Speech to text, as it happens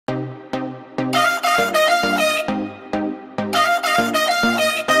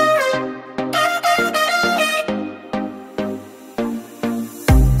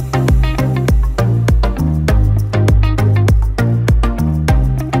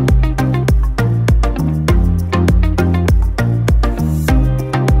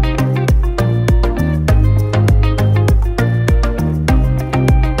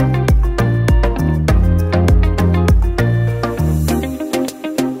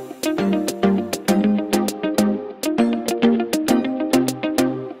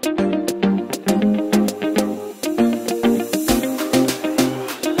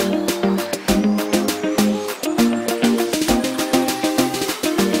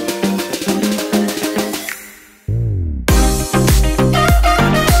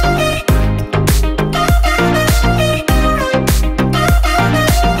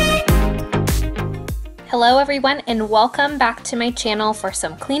everyone, and welcome back to my channel for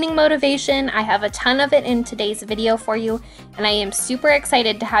some cleaning motivation. I have a ton of it in today's video for you, and I am super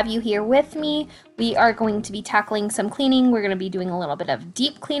excited to have you here with me. We are going to be tackling some cleaning. We're going to be doing a little bit of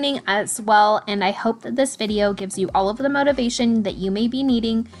deep cleaning as well, and I hope that this video gives you all of the motivation that you may be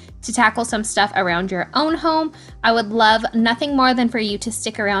needing to tackle some stuff around your own home. I would love nothing more than for you to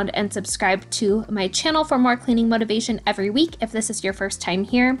stick around and subscribe to my channel for more cleaning motivation every week if this is your first time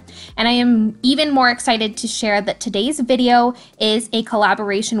here. And I am even more excited to share that today's video is a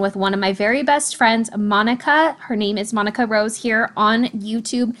collaboration with one of my very best friends, Monica. Her name is Monica Rose here on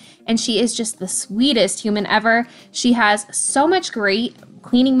YouTube, and she is just the sweetest human ever. She has so much great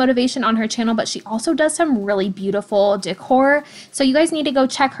cleaning motivation on her channel, but she also does some really beautiful decor. So you guys need to go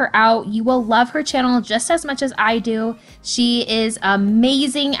check her out. You will love her channel just as much as I do. She is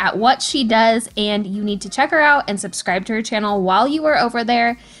amazing at what she does, and you need to check her out and subscribe to her channel while you are over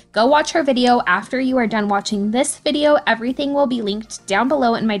there. Go watch her video after you are done watching this video. Everything will be linked down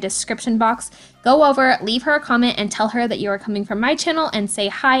below in my description box. Go over, leave her a comment, and tell her that you are coming from my channel, and say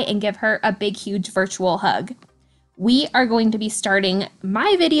hi and give her a big, huge virtual hug. We are going to be starting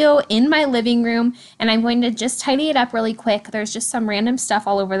my video in my living room, and I'm going to just tidy it up really quick. There's just some random stuff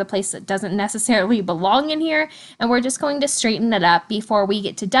all over the place that doesn't necessarily belong in here, and we're just going to straighten it up before we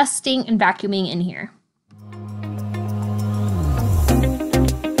get to dusting and vacuuming in here.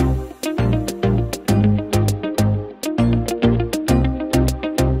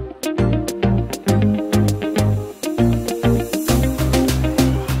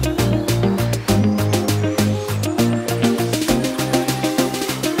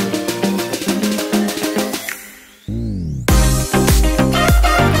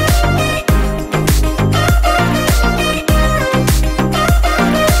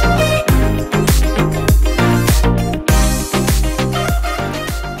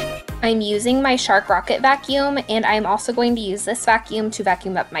 I'm using my Shark Rocket vacuum, and I'm also going to use this vacuum to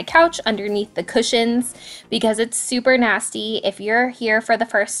vacuum up my couch underneath the cushions because it's super nasty. If you're here for the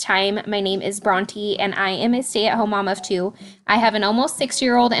first time, my name is Bronte, and I am a stay-at-home mom of two. I have an almost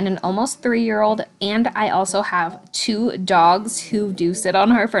 6-year-old and an almost 3-year-old, and I also have 2 dogs who do sit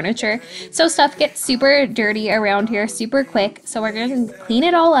on our furniture. So stuff gets super dirty around here super quick. So we're going to clean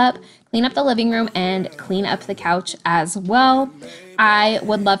it all up, clean up the living room, and clean up the couch as well. I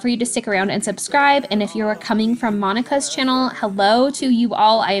would love for you to stick around and subscribe, and if you are coming from Monica's channel, hello to you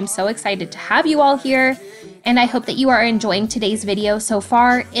all. I am so excited to have you all here, and I hope that you are enjoying today's video so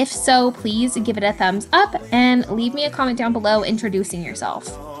far. If so, please give it a thumbs up and leave me a comment down below introducing yourself.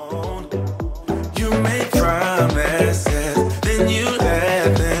 You make promises, then you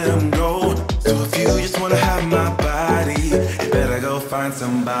let them go. So if you just wanna have my body, you better go find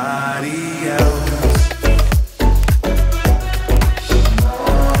somebody else.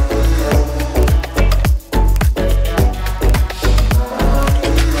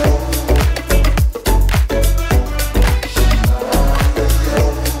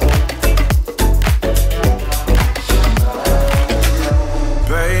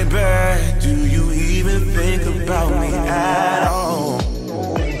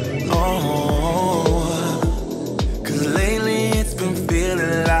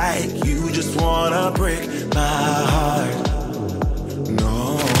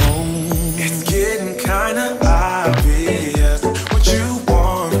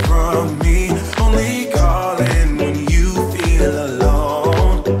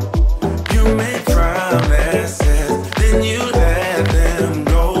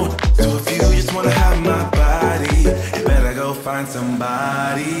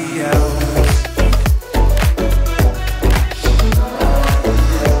 Somebody else.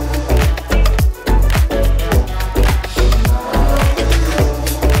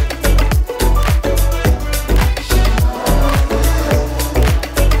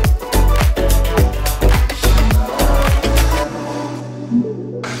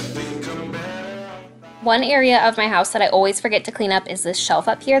 One area of my house that I always forget to clean up is this shelf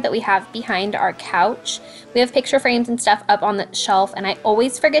up here that we have behind our couch. We have picture frames and stuff up on the shelf, and I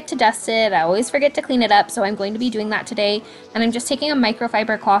always forget to dust it. I always forget to clean it up, so I'm going to be doing that today. And I'm just taking a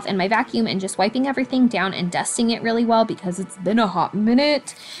microfiber cloth in my vacuum and just wiping everything down and dusting it really well because it's been a hot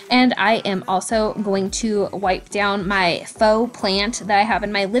minute. And I am also going to wipe down my faux plant that I have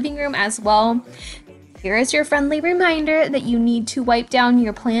in my living room as well. Here is your friendly reminder that you need to wipe down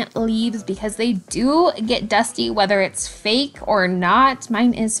your plant leaves because they do get dusty, whether it's fake or not.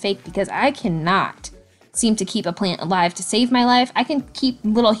 Mine is fake because I cannot seem to keep a plant alive to save my life. I can keep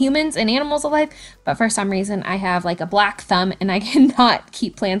little humans and animals alive, but for some reason I have like a black thumb and I cannot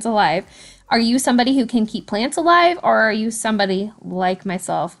keep plants alive. Are you somebody who can keep plants alive, or are you somebody like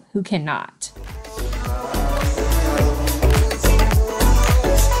myself who cannot?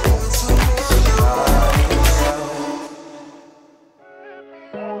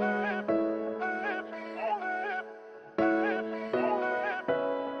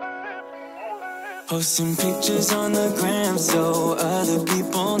 Posting pictures on the gram so other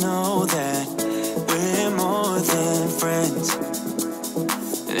people know that we're more than friends.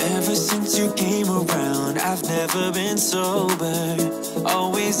 And ever since you came around, I've never been sober,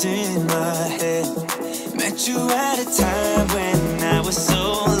 always in my head. Met you at a time when I was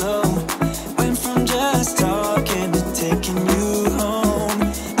so low. Went from just talking to taking you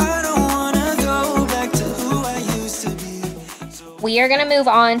home. I don't wanna go back to who I used to be. We are gonna move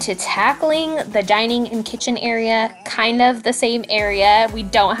on to tackling the dining and kitchen area, kind of the same area. We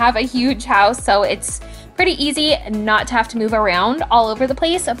don't have a huge house, so it's pretty easy not to have to move around all over the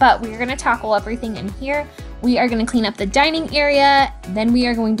place, but we're gonna tackle everything in here. We are gonna clean up the dining area, then we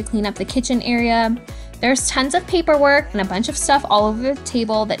are going to clean up the kitchen area. There's tons of paperwork and a bunch of stuff all over the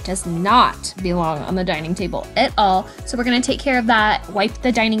table that does not belong on the dining table at all. So we're gonna take care of that, wipe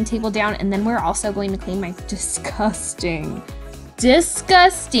the dining table down, and then we're also going to clean my disgusting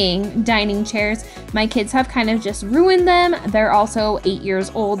dining chairs. My kids have kind of just ruined them. They're also 8 years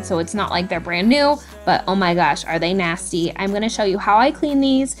old, so it's not like they're brand new, but oh my gosh, are they nasty. I'm gonna show you how I clean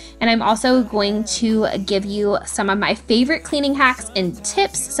these, and I'm also going to give you some of my favorite cleaning hacks and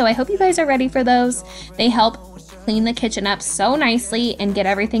tips, so I hope you guys are ready for those. They help clean the kitchen up so nicely and get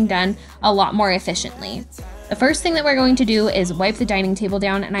everything done a lot more efficiently. The first thing that we're going to do is wipe the dining table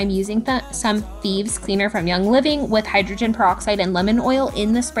down, and I'm using some Thieves cleaner from Young Living with hydrogen peroxide and lemon oil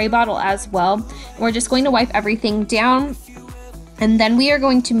in the spray bottle as well. We're just going to wipe everything down, and then we are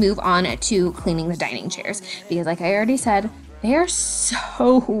going to move on to cleaning the dining chairs because, like I already said, they are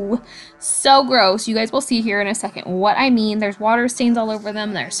so gross. You guys will see here in a second what I mean. There's water stains all over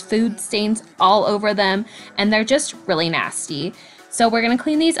them, there's food stains all over them, and they're just really nasty. So we're gonna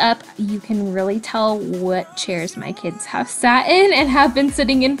clean these up. You can really tell what chairs my kids have sat in and have been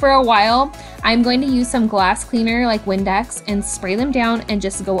sitting in for a while. I'm going to use some glass cleaner like Windex and spray them down and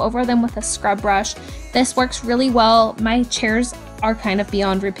just go over them with a scrub brush. This works really well. My chairs are kind of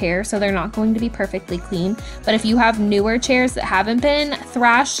beyond repair, so they're not going to be perfectly clean. But if you have newer chairs that haven't been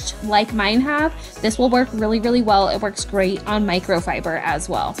thrashed like mine have, this will work really, really well. It works great on microfiber as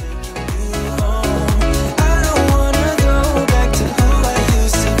well.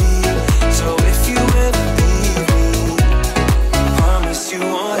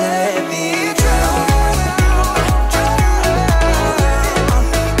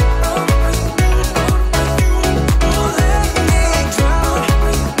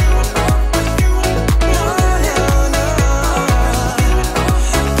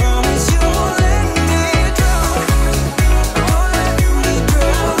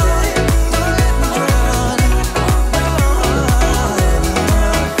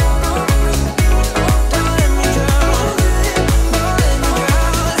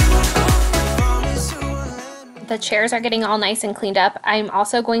 The chairs are getting all nice and cleaned up. I'm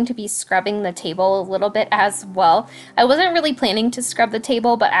also going to be scrubbing the table a little bit as well. I wasn't really planning to scrub the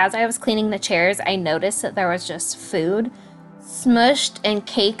table, but as I was cleaning the chairs, I noticed that there was just food smushed and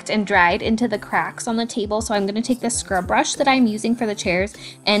caked and dried into the cracks on the table. So I'm going to take the scrub brush that I'm using for the chairs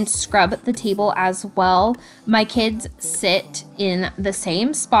and scrub the table as well. My kids sit in the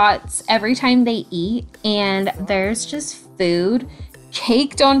same spots every time they eat, and there's just food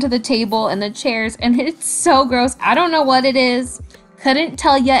caked onto the table and the chairs, and it's so gross. I don't know what it is. Couldn't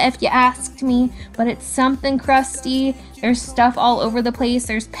tell you if you asked me, but it's something crusty. There's stuff all over the place.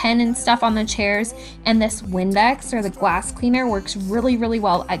 There's pen and stuff on the chairs, and this Windex or the glass cleaner works really, really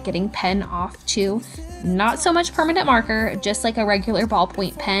well at getting pen off too. Not so much permanent marker, just like a regular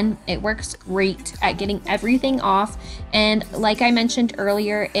ballpoint pen. It works great at getting everything off. And like I mentioned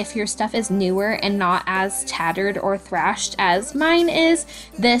earlier, if your stuff is newer and not as tattered or thrashed as mine is,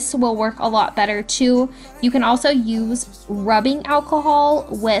 this will work a lot better too. You can also use rubbing alcohol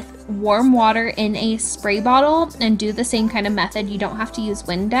with warm water in a spray bottle and do the same kind of method. You don't have to use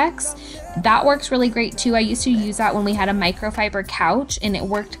Windex. That works really great too. I used to use that when we had a microfiber couch, and it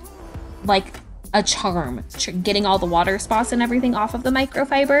worked like a charm, getting all the water spots and everything off of the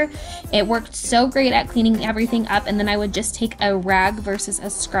microfiber. It worked so great at cleaning everything up. And then I would just take a rag versus a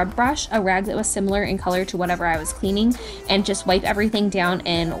scrub brush, a rag that was similar in color to whatever I was cleaning, and just wipe everything down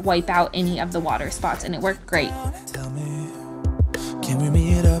and wipe out any of the water spots, and it worked great. Tell me, can we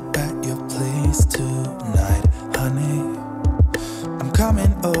meet up at your place tonight, honey? I'm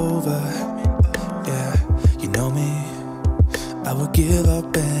coming over, yeah, you know me. I would give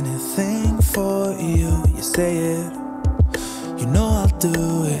up anything for you. You say it, you know I'll do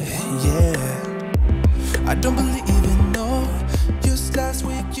it, yeah. I don't believe in no. Just last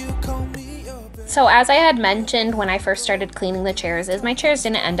week you called me up. So as I had mentioned when I first started cleaning the chairs, is my chairs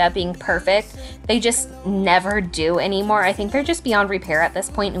didn't end up being perfect. They just never do anymore. I think they're just beyond repair at this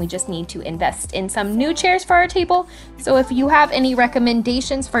point, and we just need to invest in some new chairs for our table. So if you have any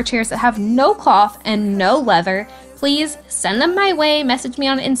recommendations for chairs that have no cloth and no leather, please send them my way. Message me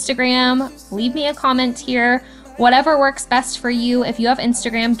on Instagram, leave me a comment here. Whatever works best for you. If you have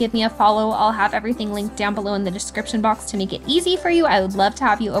Instagram, give me a follow. I'll have everything linked down below in the description box to make it easy for you. I would love to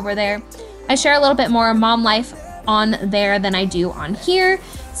have you over there. I share a little bit more mom life on there than I do on here.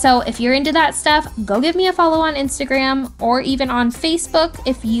 So if you're into that stuff, go give me a follow on Instagram or even on Facebook.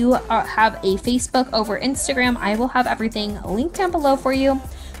 If you have a Facebook over Instagram, I will have everything linked down below for you.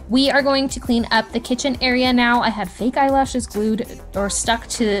 We are going to clean up the kitchen area now. I had fake eyelashes glued or stuck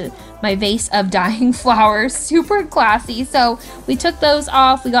to my vase of dying flowers. Super classy. So we took those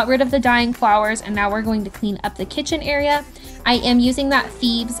off. We got rid of the dying flowers, and now we're going to clean up the kitchen area. I am using that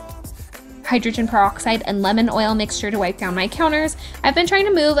Thieves hydrogen peroxide and lemon oil mixture to wipe down my counters. I've been trying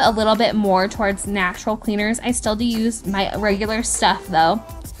to move a little bit more towards natural cleaners. I still do use my regular stuff though.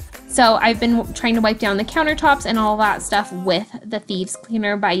 So I've been trying to wipe down the countertops and all that stuff with the Thieves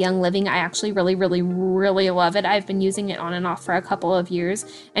Cleaner by Young Living. I actually really love it. I've been using it on and off for a couple of years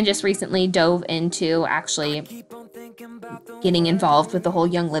and just recently dove into actually getting involved with the whole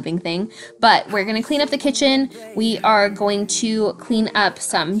Young Living thing. But we're going to clean up the kitchen. We are going to clean up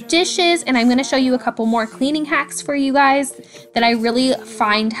some dishes, and I'm going to show you a couple more cleaning hacks for you guys that I really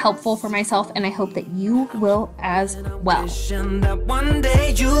find helpful for myself, and I hope that you will as well. One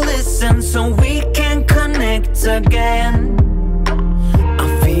day you listen so we can connect again.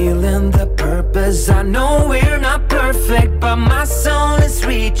 I'm feeling the purpose. I know we're not perfect, but my soul is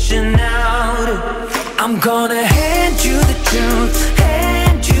reaching out. I'm gonna hand you the truth,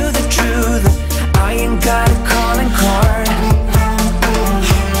 hand you the truth. I ain't got a calling card.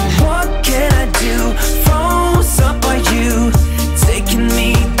 What can I do? Froze up by you, taking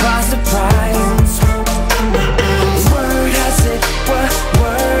me by surprise. Word has it, what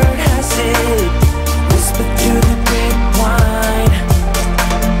word has it? Whisper through the grapevine.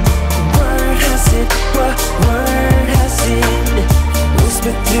 Word has it, what word has it?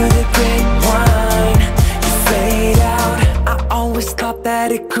 Whisper through the grapevine. Fade out. I always thought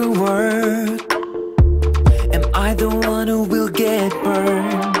that it could work. Am I the one who will get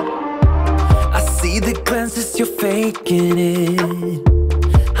burned? I see the glances you're faking it.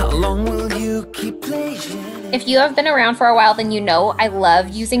 How long will you keep playing? If you have been around for a while, then you know I love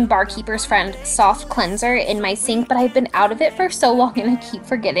using Barkeeper's Friend Soft Cleanser in my sink, but I've been out of it for so long and I keep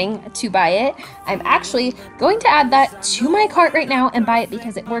forgetting to buy it. I'm actually going to add that to my cart right now and buy it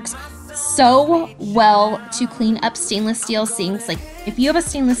because it works so well to clean up stainless steel sinks. Like, if you have a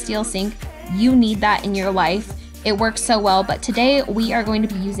stainless steel sink, you need that in your life. It works so well. But today we are going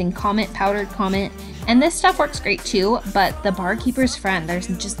to be using Comet, powdered Comet, and this stuff works great too, but the Barkeeper's Friend, there's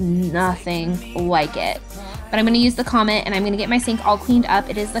just nothing like it. But I'm going to use the Comet, and I'm going to get my sink all cleaned up.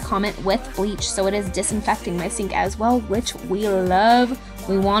 It is the Comet with bleach, so it is disinfecting my sink as well, which we love.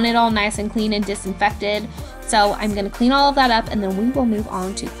 We want it all nice and clean and disinfected. So I'm going to clean all of that up, and then we will move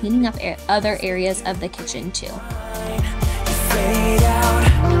on to cleaning up other areas of the kitchen too.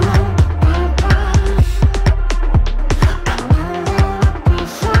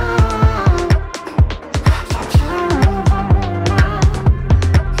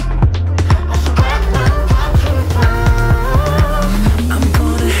 I'm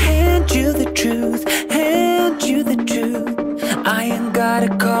gonna hand you the truth, hand you the truth. I ain't got a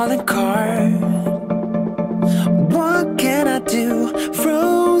calling card. What can I do?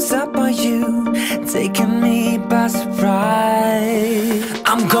 Froze up by you, taking me by surprise.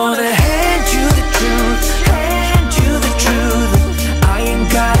 I'm gonna hand you the truth, hand you the truth. I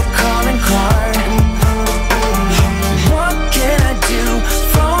ain't got a calling card. What can I do?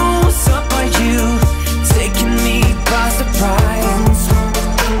 Froze up by you, taking me by surprise.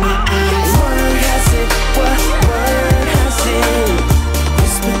 Word has it, what word has it?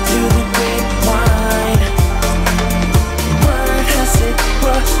 Whisper through the grapevine. Word has it,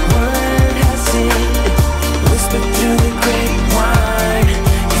 what word has it? Whisper through the grapevine.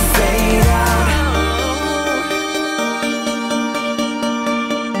 You fade out.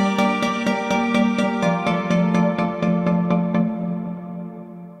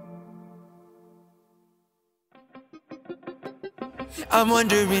 I'm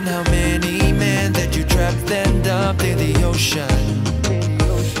wondering how many men that you trapped and dumped in the ocean.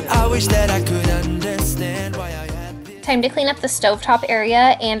 I wish that I could understand why I had this. Time to clean up the stovetop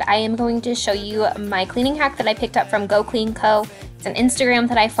area, and I am going to show you my cleaning hack that I picked up from Go Clean Co. It's an Instagram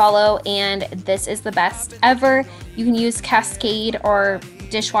that I follow, and this is the best ever. You can use Cascade or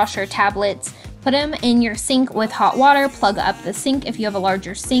dishwasher tablets Put them in your sink with hot water, plug up the sink if you have a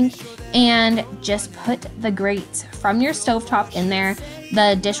larger sink, and just put the grates from your stovetop in there.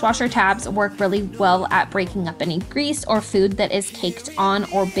 The dishwasher tabs work really well at breaking up any grease or food that is caked on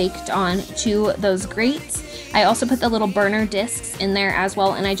or baked on to those grates. I also put the little burner discs in there as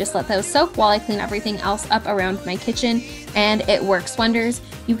well, and I just let those soak while I clean everything else up around my kitchen, and it works wonders.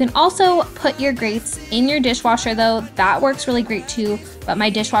 You can also put your grates in your dishwasher though. That works really great too, but my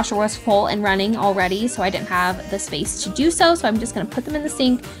dishwasher was full and running already, so I didn't have the space to do so, so I'm just gonna put them in the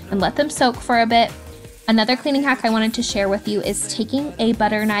sink and let them soak for a bit. Another cleaning hack I wanted to share with you is taking a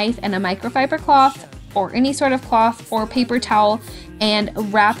butter knife and a microfiber cloth or any sort of cloth or paper towel and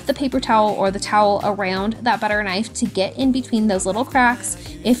wrap the paper towel or the towel around that butter knife to get in between those little cracks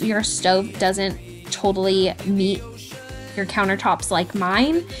if your stove doesn't totally meet your countertops like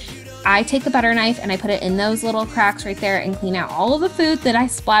mine. I take the butter knife and I put it in those little cracks right there and clean out all of the food that I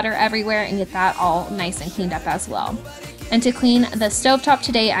splatter everywhere and get that all nice and cleaned up as well. And to clean the stovetop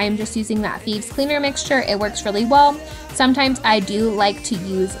today, I am just using that Thieves Cleaner mixture. It works really well. Sometimes I do like to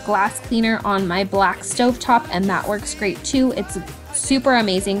use glass cleaner on my black stovetop, and that works great too. It's super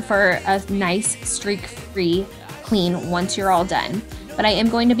amazing for a nice streak-free clean once you're all done. But I am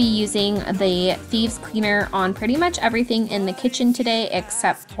going to be using the Thieves Cleaner on pretty much everything in the kitchen today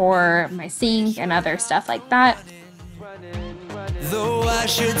except for my sink and other stuff like that. Though I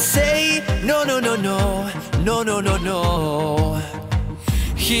should say no, no, no, no, no, no, no, no.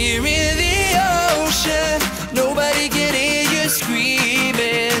 Here in the ocean, nobody can hear you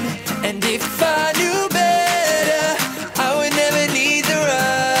screaming. And if I knew better, I would never need the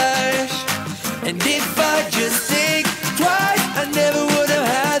rush. And if I just think twice, I never would have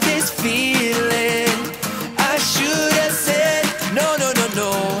had this feeling. I should have said no, no, no,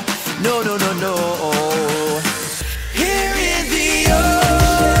 no, no, no, no, no.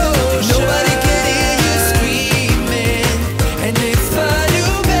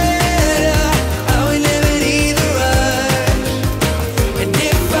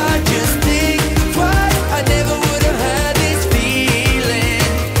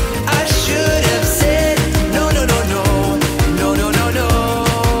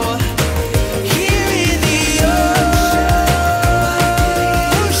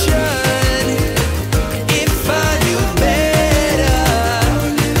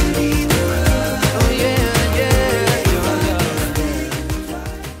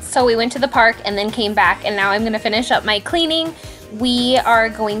 So we went to the park and then came back, and now I'm going to finish up my cleaning. We are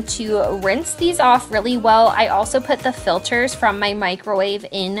going to rinse these off really well. I also put the filters from my microwave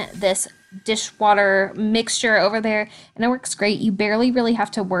in this dishwater mixture over there, and it works great. You barely really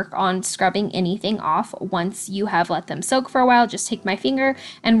have to work on scrubbing anything off once you have let them soak for a while. Just take my finger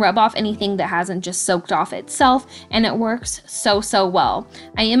and rub off anything that hasn't just soaked off itself, and it works so well.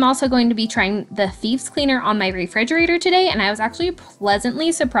 I am also going to be trying the Thieves Cleaner on my refrigerator today, and I was actually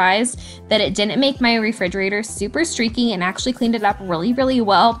pleasantly surprised that it didn't make my refrigerator super streaky and actually cleaned it up really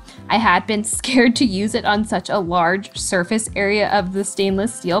well. I had been scared to use it on such a large surface area of the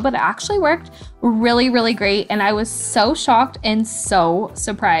stainless steel, but it actually worked really great, and I was so shocked and so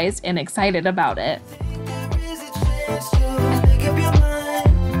surprised and excited about it.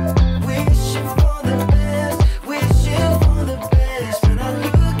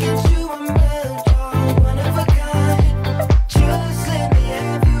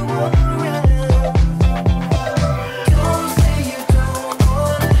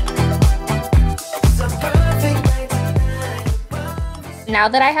 Now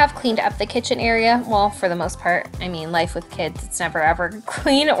that I have cleaned up the kitchen area, well, for the most part, I mean, life with kids, it's never ever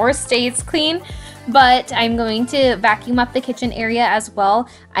clean or stays clean, but I'm going to vacuum up the kitchen area as well.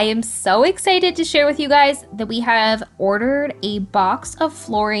 I am so excited to share with you guys that we have ordered a box of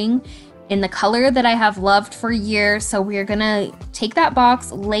flooring in the color that I have loved for years. So we're gonna take that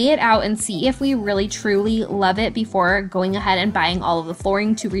box, lay it out, and see if we really truly love it before going ahead and buying all of the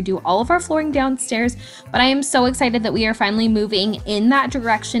flooring to redo all of our flooring downstairs. But I am so excited that we are finally moving in that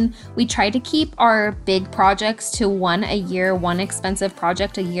direction. We try to keep our big projects to one a year, one expensive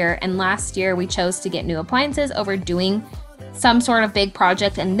project a year, and last year we chose to get new appliances over doing some sort of big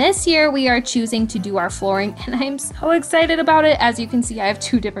project, and this year we are choosing to do our flooring, and I'm so excited about it. As you can see, I have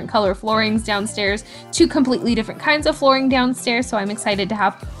two different color floorings downstairs, two completely different kinds of flooring downstairs, so I'm excited to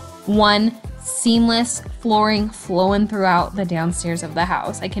have one seamless flooring flowing throughout the downstairs of the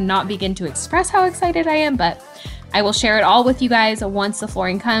house. I cannot begin to express how excited I am, but I will share it all with you guys once the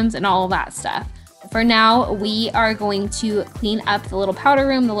flooring comes and all of that stuff. for now, we are going to clean up the little powder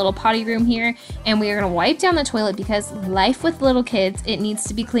room, the little potty room here, and we are going to wipe down the toilet because life with little kids, it needs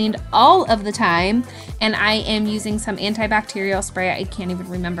to be cleaned all of the time. And I am using some antibacterial spray. I can't even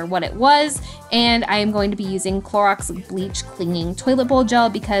remember what it was. And I am going to be using Clorox bleach cleaning toilet bowl gel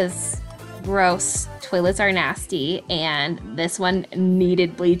because gross. Toilets are nasty, and this one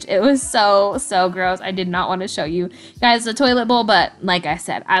needed bleach. It was so gross. I did not want to show you guys the toilet bowl, but like I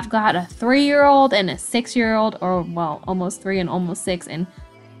said, I've got a 3-year-old and a 6-year-old, or well, almost 3 and almost 6, and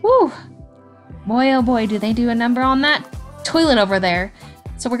whoo, boy oh boy, do they do a number on that toilet over there.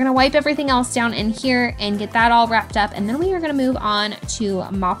 So we're gonna wipe everything else down in here and get that all wrapped up, and then we are gonna move on to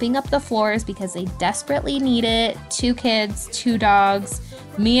mopping up the floors because they desperately need it. 2 kids, 2 dogs,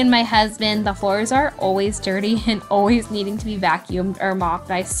 me and my husband. The floors are always dirty and always needing to be vacuumed or mopped,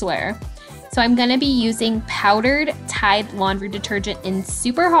 I swear. So I'm gonna be using powdered Tide laundry detergent in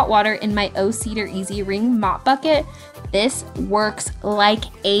super hot water in my O-Cedar Easy Ring mop bucket. This works like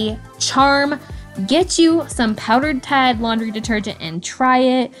a charm. Get you some powdered Tide laundry detergent and try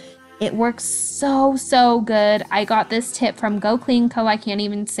it. It works so good. I got this tip from Go Clean Co. I can't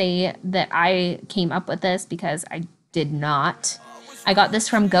even say that I came up with this because I did not. I got this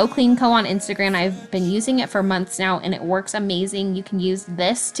from Go Clean Co. on Instagram. I've been using it for months now and it works amazing. You can use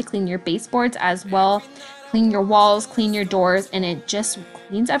this to clean your baseboards as well. Clean your walls, clean your doors, and it just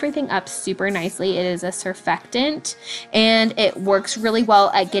cleans everything up super nicely. It is a surfactant and it works really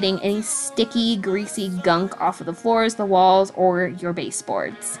well at getting any sticky, greasy gunk off of the floors, the walls, or your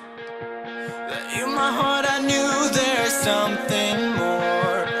baseboards. In my heart I knew there's something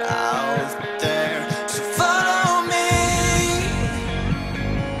more out there. So follow me,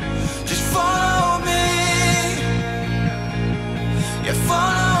 just follow me, yeah,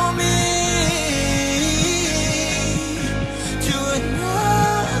 follow me to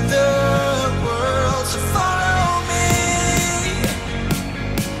another world. So follow me,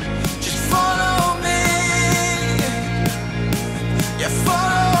 just follow me, yeah,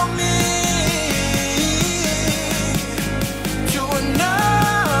 follow me.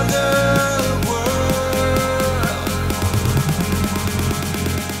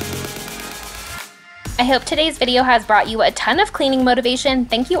 I hope today's video has brought you a ton of cleaning motivation.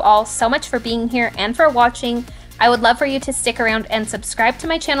 Thank you all so much for being here and for watching. I would love for you to stick around and subscribe to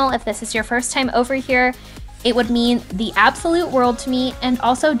my channel if this is your first time over here. It would mean the absolute world to me. And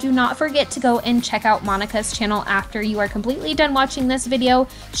also do not forget to go and check out Monica's channel after you are completely done watching this video.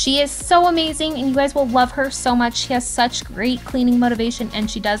 She is so amazing and you guys will love her so much. She has such great cleaning motivation and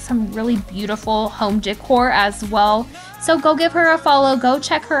she does some really beautiful home decor as well. So go give her a follow, go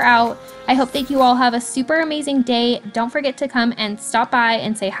check her out. I hope that you all have a super amazing day. Don't forget to come and stop by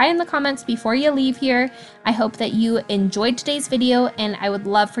and say hi in the comments before you leave here. I hope that you enjoyed today's video and I would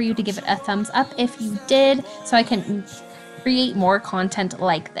love for you to give it a thumbs up if you did so I can create more content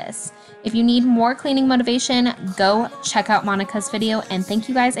like this. If you need more cleaning motivation, go check out Monica's video and thank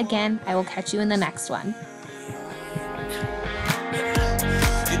you guys again. I will catch you in the next one.